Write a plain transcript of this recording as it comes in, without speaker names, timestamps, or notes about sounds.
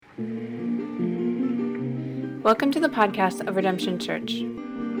Welcome to the podcast of Redemption Church.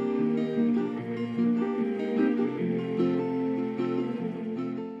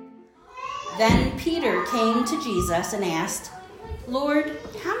 Then Peter came to Jesus and asked, "Lord,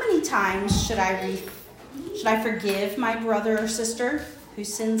 how many times should I forgive my brother or sister who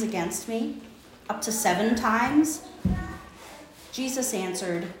sins against me? Up to 7 times?" Jesus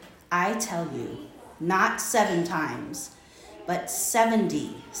answered, "I tell you, not 7 times, but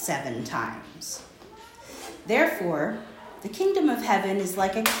 77 times. Therefore, the kingdom of heaven is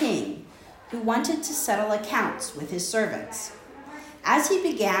like a king who wanted to settle accounts with his servants. As he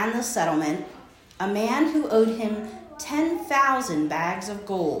began the settlement, a man who owed him 10,000 bags of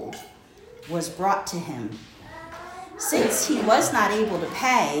gold was brought to him. Since he was not able to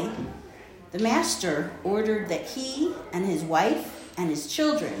pay, the master ordered that he and his wife and his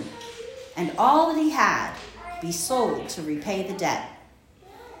children and all that he had be sold to repay the debt.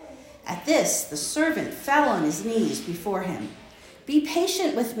 At this, the servant fell on his knees before him. "Be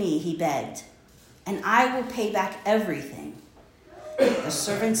patient with me," he begged, "and I will pay back everything." The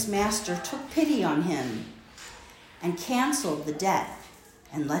servant's master took pity on him and canceled the debt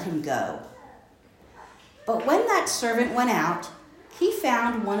and let him go. But when that servant went out, he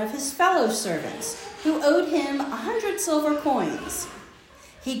found one of his fellow servants who owed him 100 silver coins.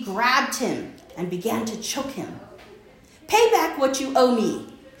 He grabbed him and began to choke him. "Pay back what you owe me,"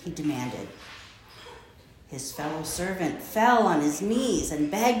 he demanded. His fellow servant fell on his knees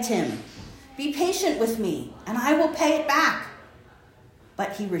and begged him, "Be patient with me, and I will pay it back."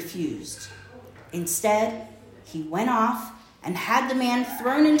 But he refused. Instead, he went off and had the man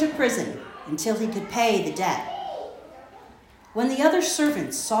thrown into prison until he could pay the debt. When the other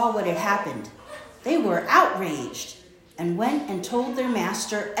servants saw what had happened, they were outraged and went and told their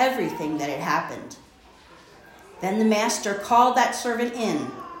master everything that had happened. Then the master called that servant in.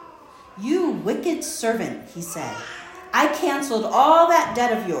 "You wicked servant," he said, "I canceled all that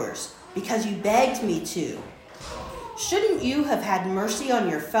debt of yours because you begged me to. Shouldn't you have had mercy on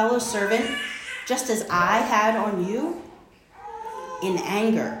your fellow servant just as I had on you?" In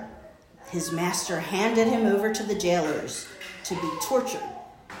anger, his master handed him over to the jailers to be tortured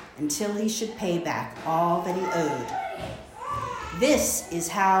until he should pay back all that he owed. This is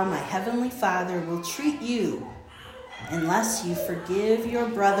how my heavenly Father will treat you unless you forgive your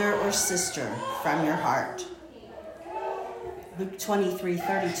brother or sister from your heart. Luke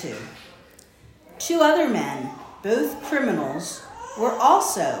 23:32. 2 other men, both criminals, were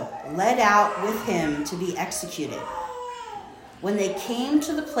also led out with him to be executed. When they came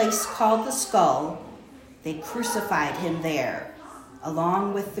to the place called the Skull, they crucified him there,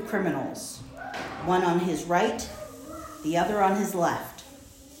 along with the criminals, one on his right, the other on his left.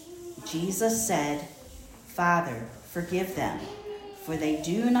 Jesus said, "Father, forgive them, for they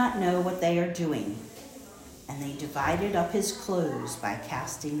do not know what they are doing." And they divided up his clothes by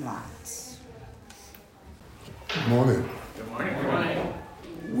casting lots. Good morning. Good morning. Good morning.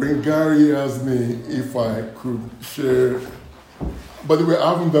 When Gary asked me if I could share, by the way, I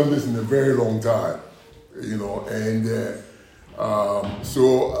haven't done this in a very long time, and so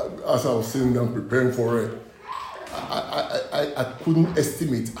as I was sitting down preparing for it, I couldn't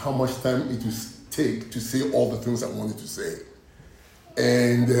estimate how much time it would take to say all the things I wanted to say.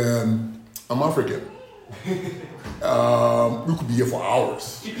 And I'm African. We could be here for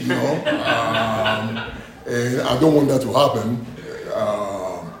hours, and I don't want that to happen.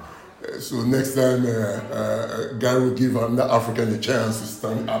 So next time, Gary will give another African a chance to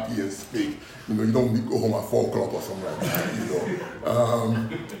stand up here and speak. You don't need to go home at 4 o'clock or something like that.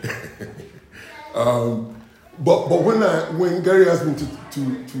 But when Gary asked me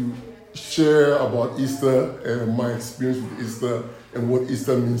to share about Easter and my experience with Easter and what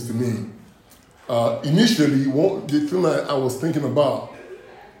Easter means to me, initially, the thing I was thinking about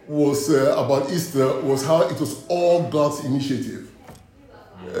was about Easter was how it was all God's initiative.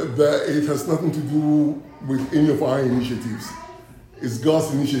 That it has nothing to do with any of our initiatives. It's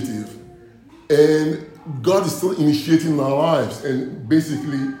God's initiative. And God is still initiating our lives. And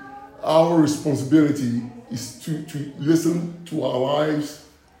basically, our responsibility is to listen to our lives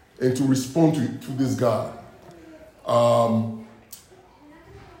and to respond to this God.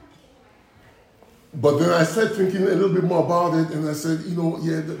 But then I started thinking a little bit more about it, and I said,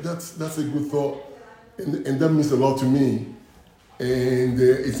 that's a good thought. And that means a lot to me. And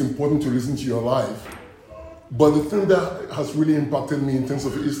it's important to listen to your life. But the thing that has really impacted me in terms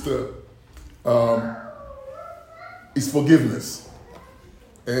of Easter is forgiveness.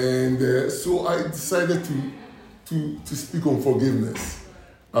 And so I decided to speak on forgiveness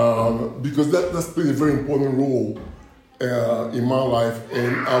because that's played a very important role in my life,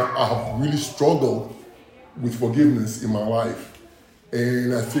 and I have really struggled with forgiveness in my life.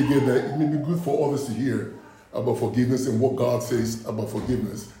 And I figured that it may be good for others to hear about forgiveness and what God says about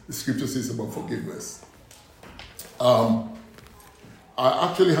forgiveness. The scripture says about forgiveness. I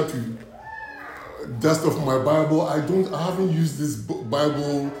actually had to dust off my Bible. I haven't used this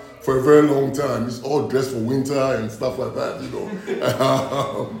Bible for a very long time. It's all dressed for winter and stuff like that,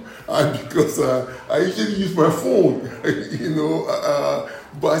 because I usually use my phone,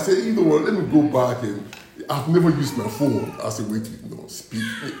 but I said, let me go back, and I've never used my phone as a way to speak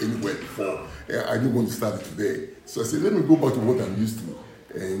anywhere before. I didn't want to start it today. So I said, let me go back to what I'm used to.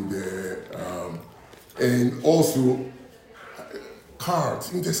 And also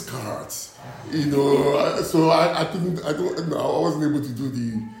cards, index cards, so I wasn't able to do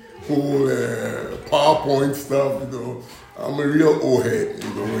the whole PowerPoint stuff, I'm a real old head,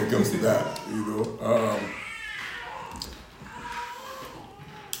 when it comes to that,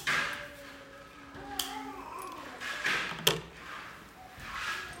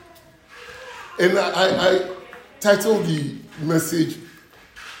 And I titled the message,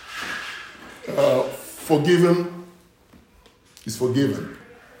 Forgiven is Forgiven.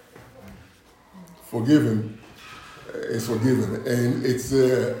 Forgiven is forgiven. And it's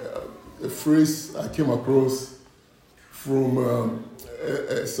a phrase I came across from a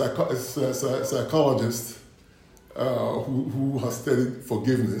psychologist who has studied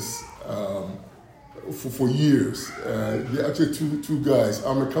forgiveness for years. They're actually two guys.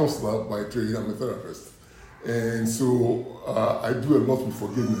 I'm a counselor by trade, I'm a therapist. And so I do a lot with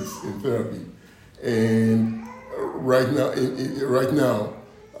forgiveness in therapy. And right now,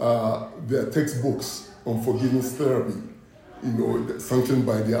 there are textbooks on forgiveness therapy, sanctioned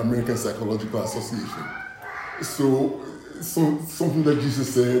by the American Psychological Association. So something that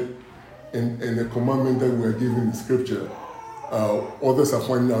Jesus said and a commandment that we are given in Scripture, others are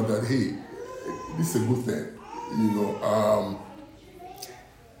finding out that, hey, this is a good thing.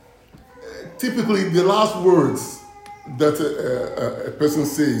 Typically, the last words that a person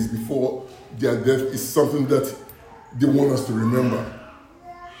says before their death is something that they want us to remember.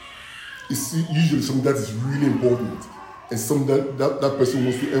 It's usually something that is really important and something that person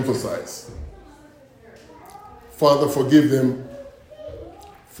wants to emphasize. Father, forgive them,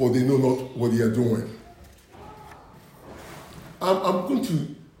 for they know not what they are doing. I'm going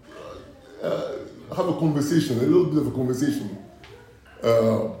to have a little bit of a conversation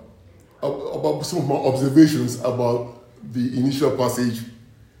about some of my observations about the initial passage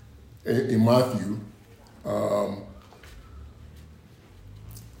in Matthew.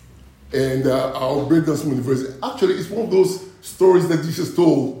 And I'll break down some of the verses. Actually, it's one of those stories that Jesus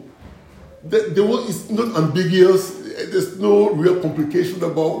told. It's not ambiguous. There's no real complication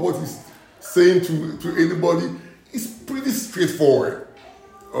about what he's saying to anybody. It's pretty straightforward.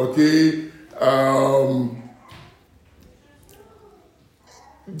 Okay?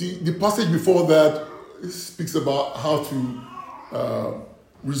 The passage before that speaks about how to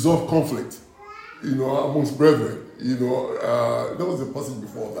resolve conflict, amongst brethren. That was the passage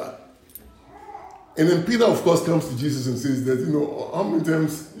before that. And then Peter, of course, comes to Jesus and says that, how many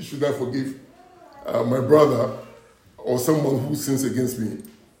times should I forgive my brother or someone who sins against me?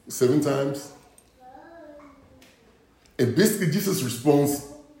 7 times? And basically Jesus responds,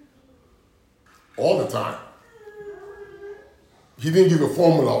 all the time. He didn't give a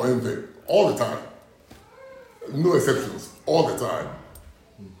formula or anything. All the time. No exceptions. All the time.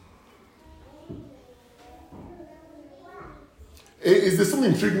 Is there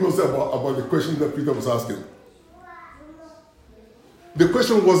something intriguing also about the question that Peter was asking? The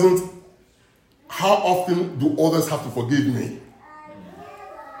question wasn't, how often do others have to forgive me?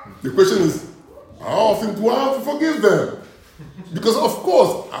 The question is, how often do I have to forgive them? Because of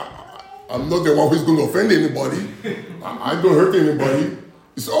course, I'm not the one who's going to offend anybody. I don't hurt anybody.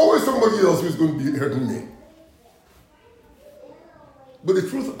 It's always somebody else who's going to be hurting me. But the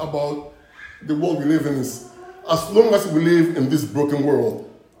truth about the world we live in is, as long as we live in this broken world,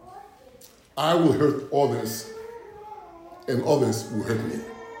 I will hurt others, and others will hurt me.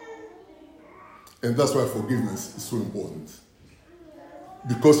 And that's why forgiveness is so important.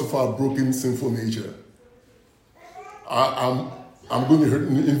 Because of our broken, sinful nature, I'm going to hurt,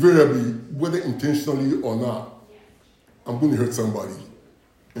 invariably, whether intentionally or not, I'm going to hurt somebody,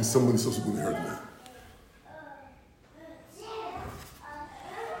 and somebody's also going to hurt me.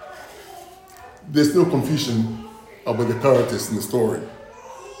 There's no confusion about the characters in the story.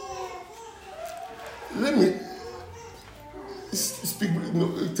 Let me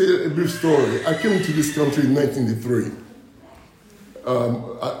tell a brief story. I came to this country in 1983.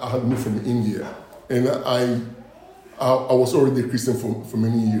 I had moved from India, and I was already a Christian for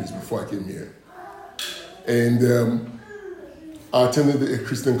many years before I came here. And I attended a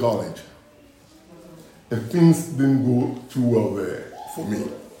Christian college. And things didn't go too well there for me.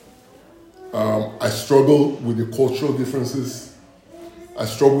 I struggled with the cultural differences. I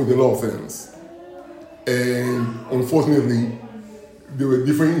struggled with a lot of things. And unfortunately, there were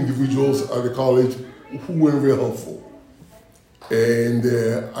different individuals at the college who weren't very helpful. And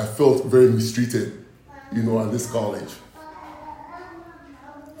I felt very mistreated, at this college.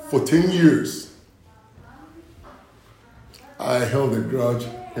 For 10 years, I held a grudge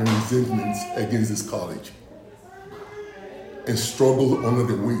and resentment against this college and struggled under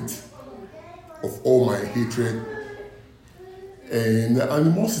the weight of all my hatred and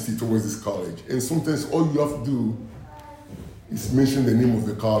animosity towards this college. And sometimes all you have to do is mention the name of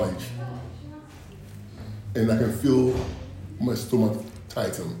the college, and I can feel my stomach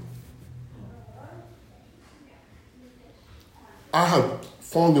tighten. I have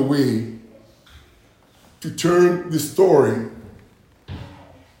found a way to turn the story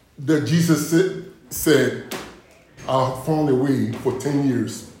that Jesus said, I have found a way for 10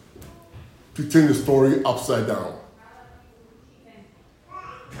 years to turn the story upside down.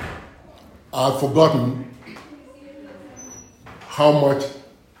 I had forgotten how much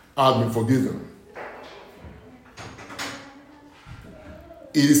I had been forgiven.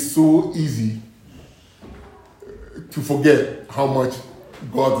 It is so easy to forget how much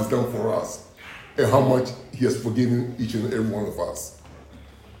God has done for us and how much He has forgiven each and every one of us.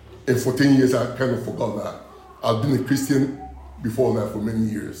 And for 10 years, I kind of forgot that. I've been a Christian before that for many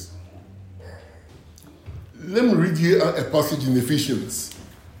years. Let me read you a passage in Ephesians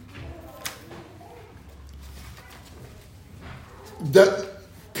that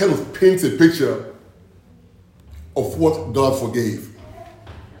kind of paints a picture of what God forgave.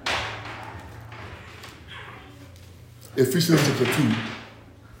 Ephesians chapter 2.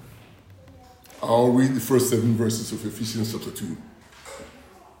 I'll read the first 7 verses of Ephesians chapter 2.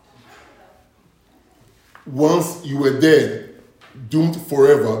 Once you were dead, doomed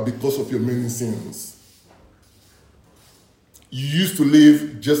forever because of your many sins. You used to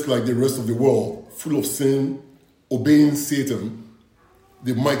live just like the rest of the world, full of sin, obeying Satan,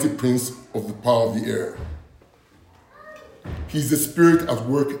 the mighty prince of the power of the air. He's the spirit at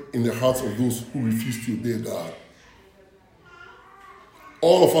work in the hearts of those who refuse to obey God.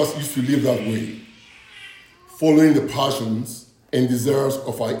 All of us used to live that way, following the passions and desires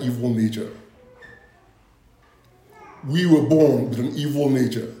of our evil nature. We were born with an evil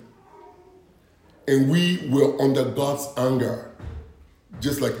nature, and we were under God's anger,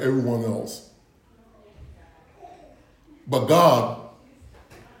 just like everyone else. But God,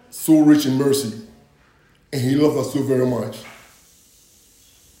 so rich in mercy, and He loved us so very much,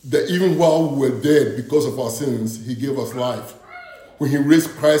 that even while we were dead because of our sins, He gave us life. When He raised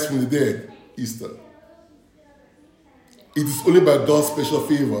Christ from the dead, Easter. It is only by God's special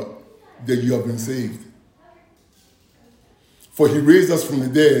favor that you have been saved. For He raised us from the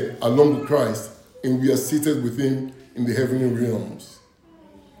dead along with Christ, and we are seated with Him in the heavenly realms.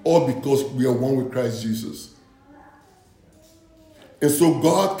 All because we are one with Christ Jesus. And so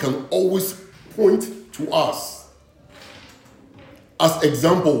God can always point to us as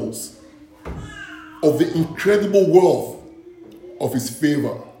examples of the incredible wealth of His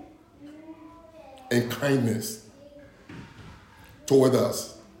favor and kindness toward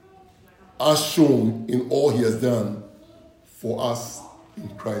us, as shown in all He has done for us in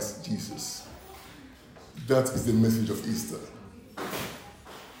Christ Jesus. That is the message of Easter.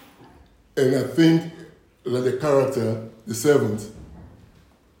 And I think that the character, the servant,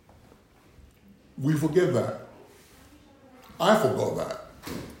 we forget that. I forgot that.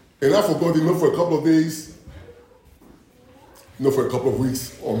 And I forgot it not for a couple of days, not for a couple of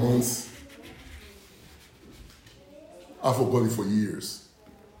weeks or months. I forgot it for years.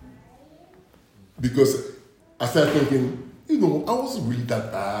 Because I started thinking, I wasn't really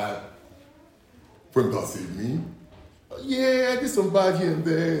that bad when God saved me. Yeah, I did some bad here and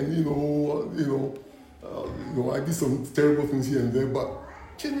there, and I did some terrible things here and there, but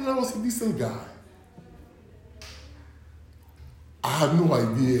generally I was a decent guy. I had no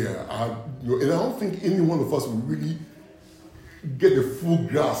idea, and I don't think any one of us would really get the full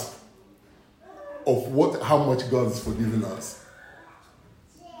grasp of how much God has forgiven us.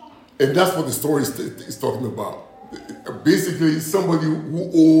 And that's what the story is talking about. Basically, somebody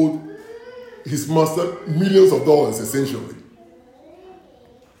who owed his master millions of dollars, essentially.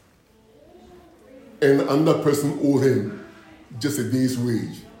 And another person owed him just a day's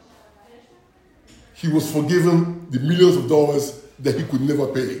wage. He was forgiven the millions of dollars that he could never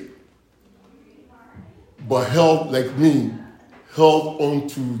pay but held on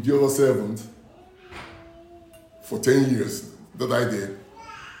to the other servant for 10 years that I did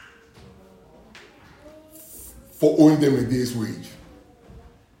for owing them a day's wage.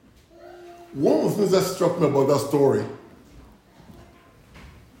 One of the things that struck me about that story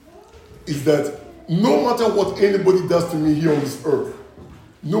is that no matter what anybody does to me here on this earth,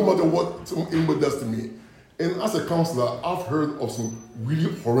 no matter what anybody does to me, and as a counselor, I've heard of some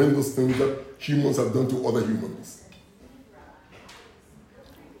really horrendous things that humans have done to other humans.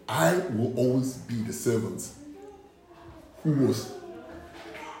 I will always be the servant who was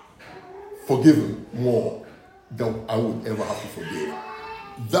forgiven more than I would ever have to forgive.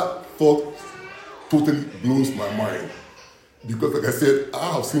 That thought totally blows my mind. Because like I said,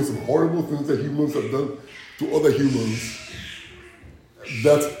 I have seen some horrible things that humans have done to other humans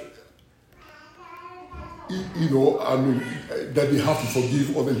that, that they have to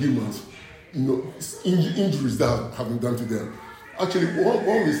forgive other humans, injuries that have been done to them. Actually, one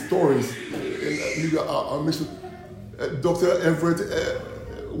of the stories, and I'll mention, Dr.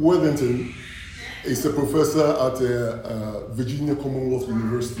 Everett Worthington is a professor at Virginia Commonwealth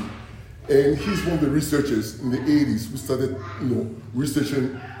University. And he's one of the researchers in the 80s who started,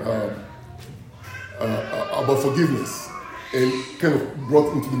 researching about forgiveness and kind of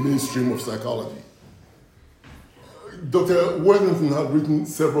brought into the mainstream of psychology. Dr. Worthington had written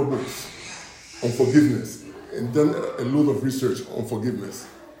several books on forgiveness and done a lot of research on forgiveness.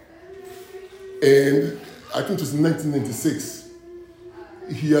 And I think it was in 1996,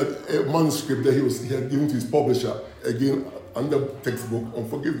 he had a manuscript that he had given to his publisher, again, under textbook on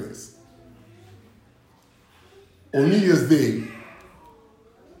forgiveness. On New Year's Day,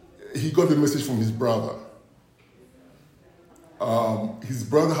 he got a message from his brother. His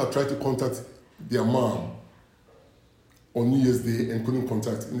brother had tried to contact their mom on New Year's Day and couldn't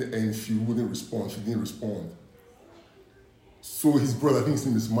contact her, and she wouldn't respond. She didn't respond. So his brother, I think his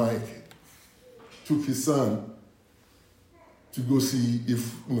name is Mike, took his son to go see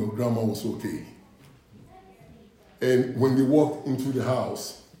if grandma was okay. And when they walked into the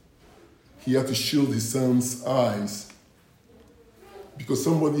house, he had to shield his son's eyes because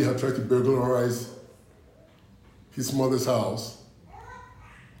somebody had tried to burglarize his mother's house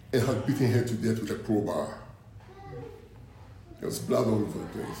and had beaten her to death with a crowbar. There was blood all over the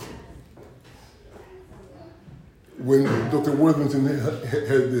place. When Dr. Worthington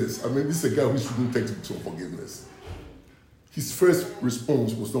heard this, this is a guy who's written textbooks on forgiveness. His first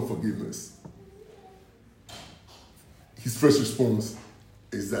response was not forgiveness. His first response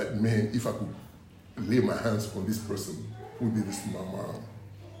is that, man, if I could lay my hands on this person who did this to my mom.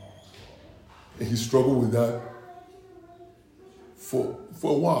 And he struggled with that for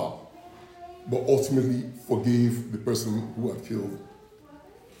a while, but ultimately forgave the person who had killed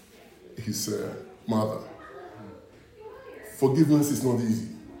his mother. Forgiveness is not easy.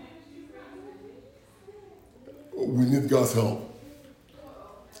 We need God's help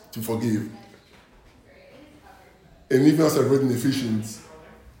to forgive. And even as I read in Ephesians,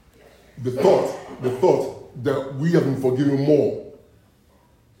 the thought that we have been forgiven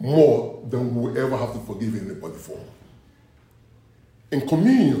more than we will ever have to forgive anybody for. And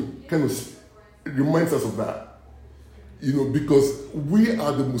communion kind of reminds us of that, because we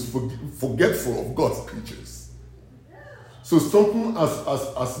are the most forgetful of God's creatures. So something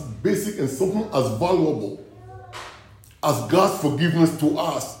as basic and something as valuable as God's forgiveness to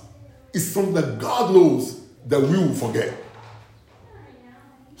us is something that God knows that we will forget.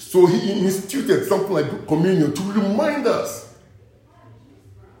 So he instituted something like communion to remind us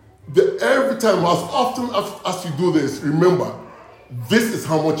that every time, as often as you do this, remember, this is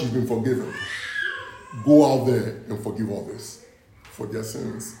how much you've been forgiven. Go out there and forgive others for their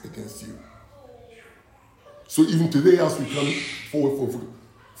sins against you. So even today, as we come forward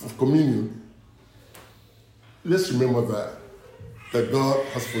for communion, let's remember that God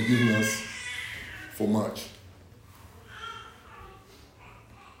has forgiven us for much.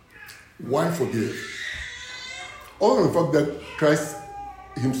 Why forgive? Other than the fact that Christ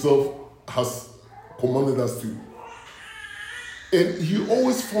himself has commanded us to. And he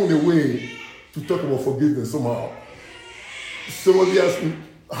always found a way to talk about forgiveness somehow. Somebody asked me,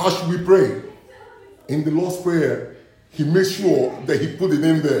 how should we pray? In the Lord's Prayer, he made sure that he put it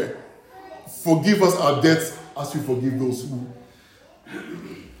in there. Forgive us our debts as we forgive those who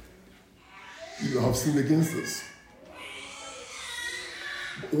have sinned against us.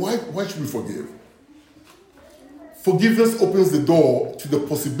 Why should we forgive? Forgiveness opens the door to the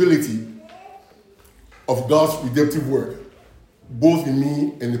possibility of God's redemptive work, both in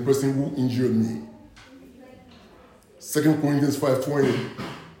me and the person who injured me. 2 Corinthians 5:20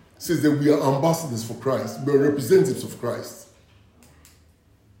 says that we are ambassadors for Christ. We are representatives of Christ.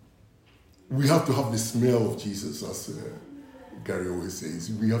 We have to have the smell of Jesus, as Gary always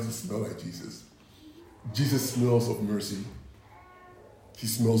says. We have to smell like Jesus. Jesus smells of mercy. He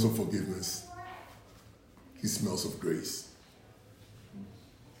smells of forgiveness. He smells of grace.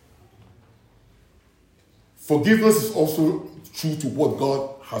 Forgiveness is also true to what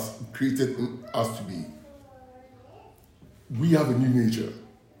God has created us to be. We have a new nature,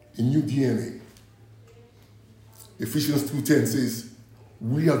 a new DNA. Ephesians 2:10 says,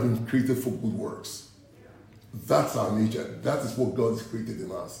 we have been created for good works. That's our nature. That is what God has created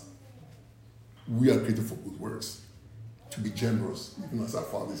in us. We are created for good works. To be generous, even as our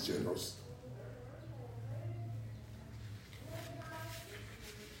Father is generous.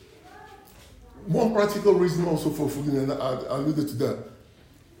 One practical reason also for forgiveness, and I alluded to that,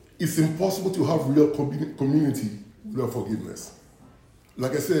 it's impossible to have real community without forgiveness.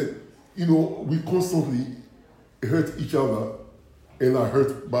 Like I said, we constantly hurt each other and are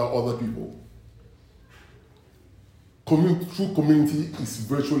hurt by other people. True community is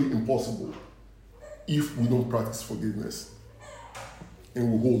virtually impossible if we don't practice forgiveness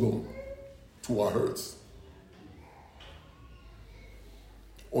and we hold on to our hurts.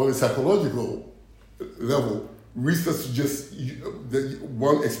 On a psychological level, research suggests that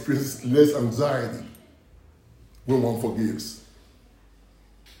one experiences less anxiety when one forgives.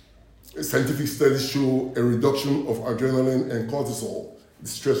 Scientific studies show a reduction of adrenaline and cortisol, the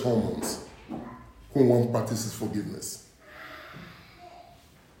stress hormones, when one practices forgiveness.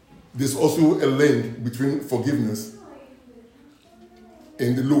 There's also a link between forgiveness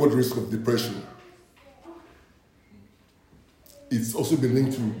and the lowered risk of depression. It's also been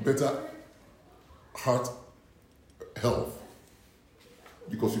linked to better heart health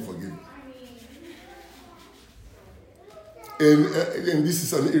because you forgive. And this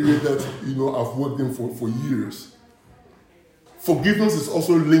is an area that I've worked in for years. Forgiveness is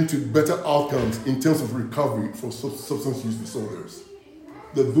also linked to better outcomes in terms of recovery from substance use disorders.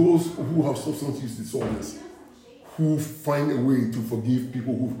 That those who have substance use disorders, who find a way to forgive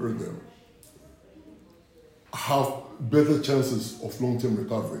people who've hurt them, have better chances of long-term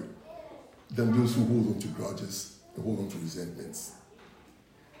recovery than those who hold on to grudges and hold on to resentments.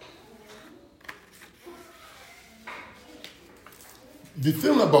 The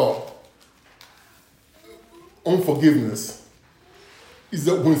thing about unforgiveness is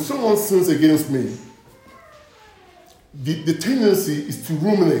that when someone sins against me, the tendency is to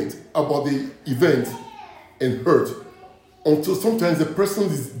ruminate about the event and hurt until sometimes the person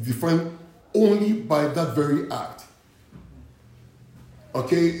is defined only by that very act.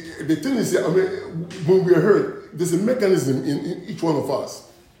 Okay? The tendency, when we are hurt, there's a mechanism in each one of us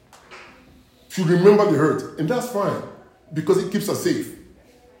to remember the hurt, and that's fine because it keeps us safe.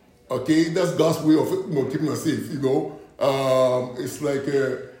 Okay? That's God's way of keeping us safe, It's like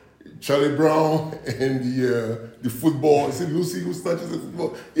Charlie Brown and the football. Is it Lucy who snatches the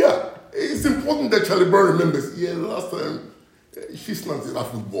football? Yeah, it's important that Charlie Brown remembers. Yeah, last time she snatched that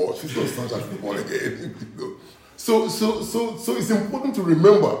football. She's going to snatch that football again. So it's important to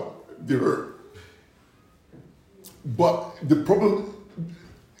remember the hurt. But the problem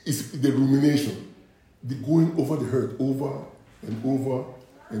is the rumination, the going over the hurt over and over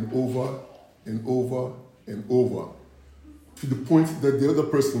and over and over and over, to the point that the other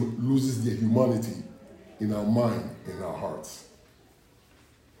person loses their humanity in our mind and our hearts.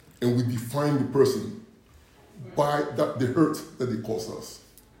 And we define the person by the hurt that they cause us.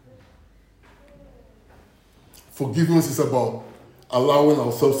 Forgiveness is about allowing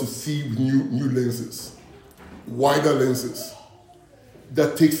ourselves to see with new lenses, wider lenses,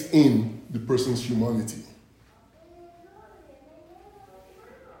 that takes in the person's humanity.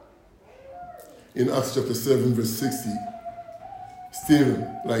 In Acts chapter 7, verse 60, Stephen,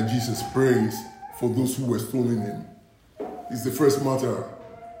 like Jesus, prays for those who were stoning him. He's the first martyr.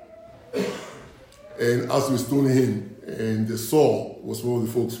 And as they were stoning him, and Saul was one of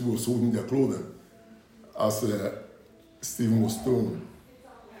the folks who was holding their clothing as Stephen was stoned.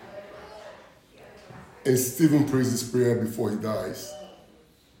 And Stephen prays this prayer before he dies.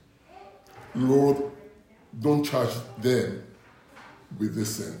 Lord, don't charge them with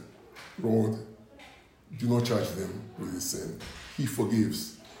this sin. Lord, do not charge them with this sin. He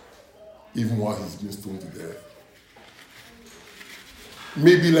forgives, even while he's being stoned to death.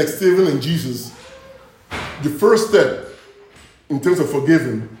 Maybe like Stephen and Jesus, the first step in terms of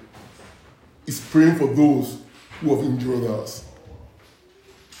forgiving is praying for those who have injured us.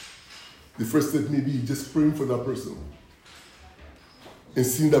 The first step may be just praying for that person and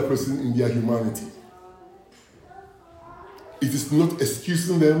seeing that person in their humanity. It is not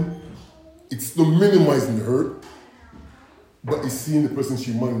excusing them. It's not minimizing the hurt, but it's seeing the person's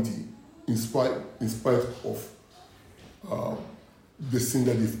humanity in spite of the sin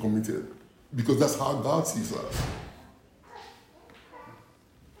that they've committed. Because that's how God sees us.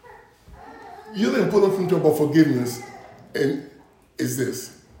 The other important thing about forgiveness is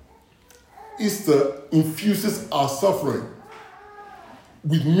this. Easter infuses our suffering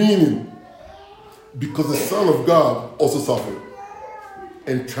with meaning because the Son of God also suffered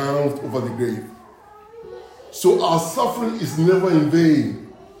and triumphed over the grave. So our suffering is never in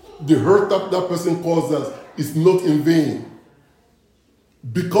vain. The hurt that person caused us is not in vain.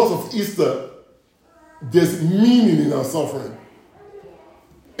 Because of Easter, there's meaning in our suffering.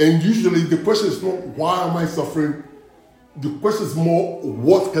 And usually the question is not, why am I suffering? The question is more,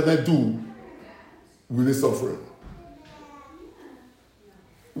 what can I do with this suffering?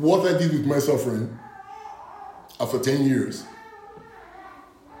 What I did with my suffering after 10 years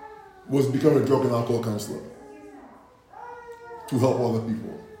was become a drug and alcohol counselor to help other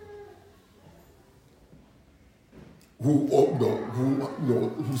people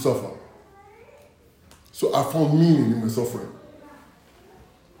who suffer. So I found meaning in my suffering.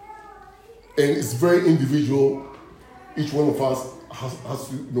 And it's very individual. Each one of us has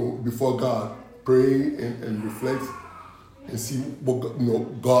to, before God, pray and reflect and see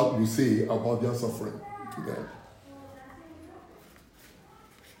what God will say about their suffering to them.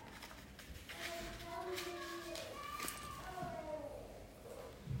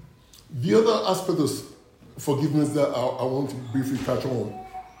 The other aspect of forgiveness that I want to briefly touch on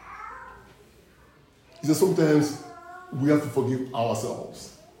is that sometimes we have to forgive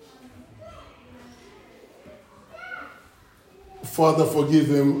ourselves. Father, forgive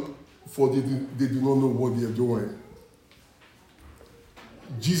them, for they do not know what they are doing.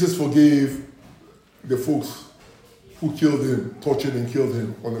 Jesus forgave the folks who killed him, tortured and killed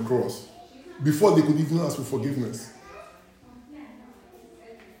him on the cross, before they could even ask for forgiveness.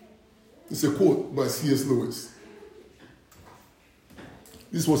 It's a quote by C.S. Lewis.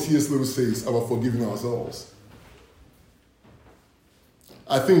 This is what C.S. Lewis says about forgiving ourselves.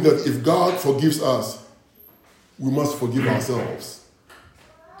 I think that if God forgives us, we must forgive ourselves.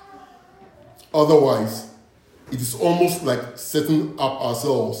 Otherwise, it is almost like setting up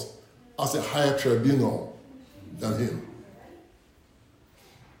ourselves as a higher tribunal than him.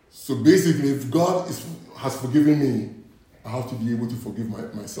 So basically, if God has forgiven me, I have to be able to forgive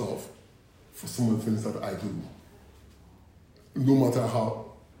myself for some of the things that I do, no matter how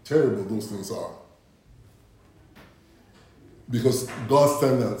terrible those things are. Because God's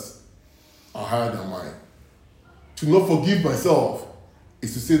standards are higher than mine. To not forgive myself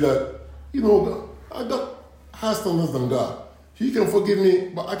is to say that, I got higher standards than God. He can forgive me,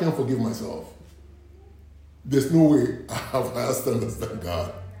 but I can't forgive myself. There's no way I have higher standards than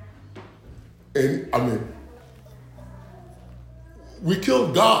God. And we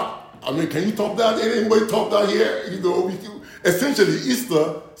killed God. Can you top that? Anybody top that here? Essentially,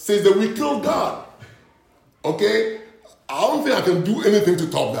 Easter says that we killed God. Okay? I don't think I can do anything to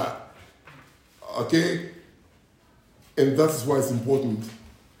top that. Okay? And that's why it's important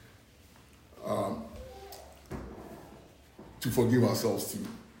to forgive ourselves too.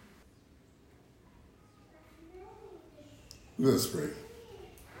 Let us pray.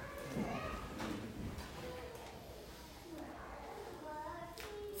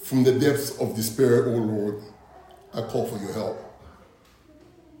 From the depths of despair, O Lord, I call for your help.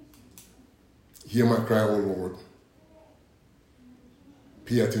 Hear my cry, O Lord.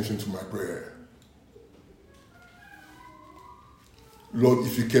 Pay attention to my prayer. Lord,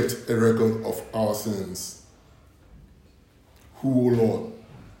 if you kept a record of our sins, who, O Lord,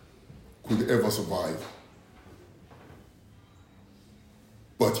 could ever survive?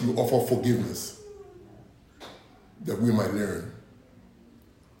 But you offer forgiveness that we might learn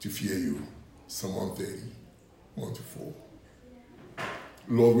to fear you. Psalm 130, 1-4.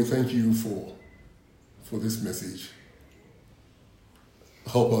 Lord, we thank you for this message.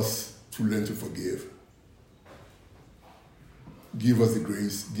 Help us to learn to forgive. Give us the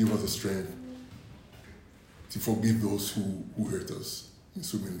grace, give us the strength to forgive those who hurt us in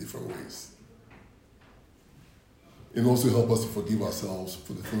so many different ways. And also help us to forgive ourselves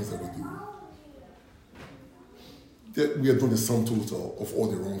for the things that we do. That we are not the sum total of all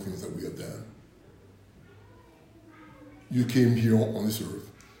the wrong things that we have done. You came here on this earth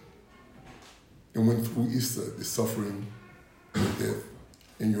and went through Easter, the suffering, and death,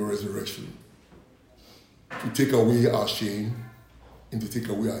 and your resurrection, to take away our shame and to take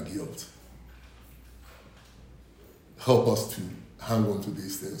away our guilt. Help us to hang on to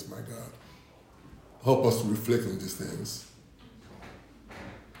these things, my God. Help us to reflect on these things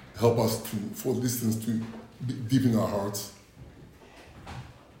help us for these things to be deep in our hearts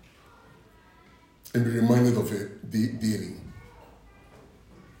and be reminded of it daily.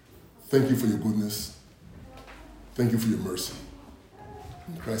 Thank you for your goodness. Thank you for your mercy.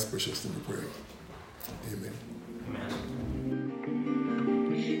 In Christ's precious name we pray. Amen.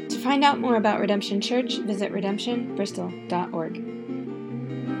 To find out more about Redemption Church, visit redemptionbristol.org.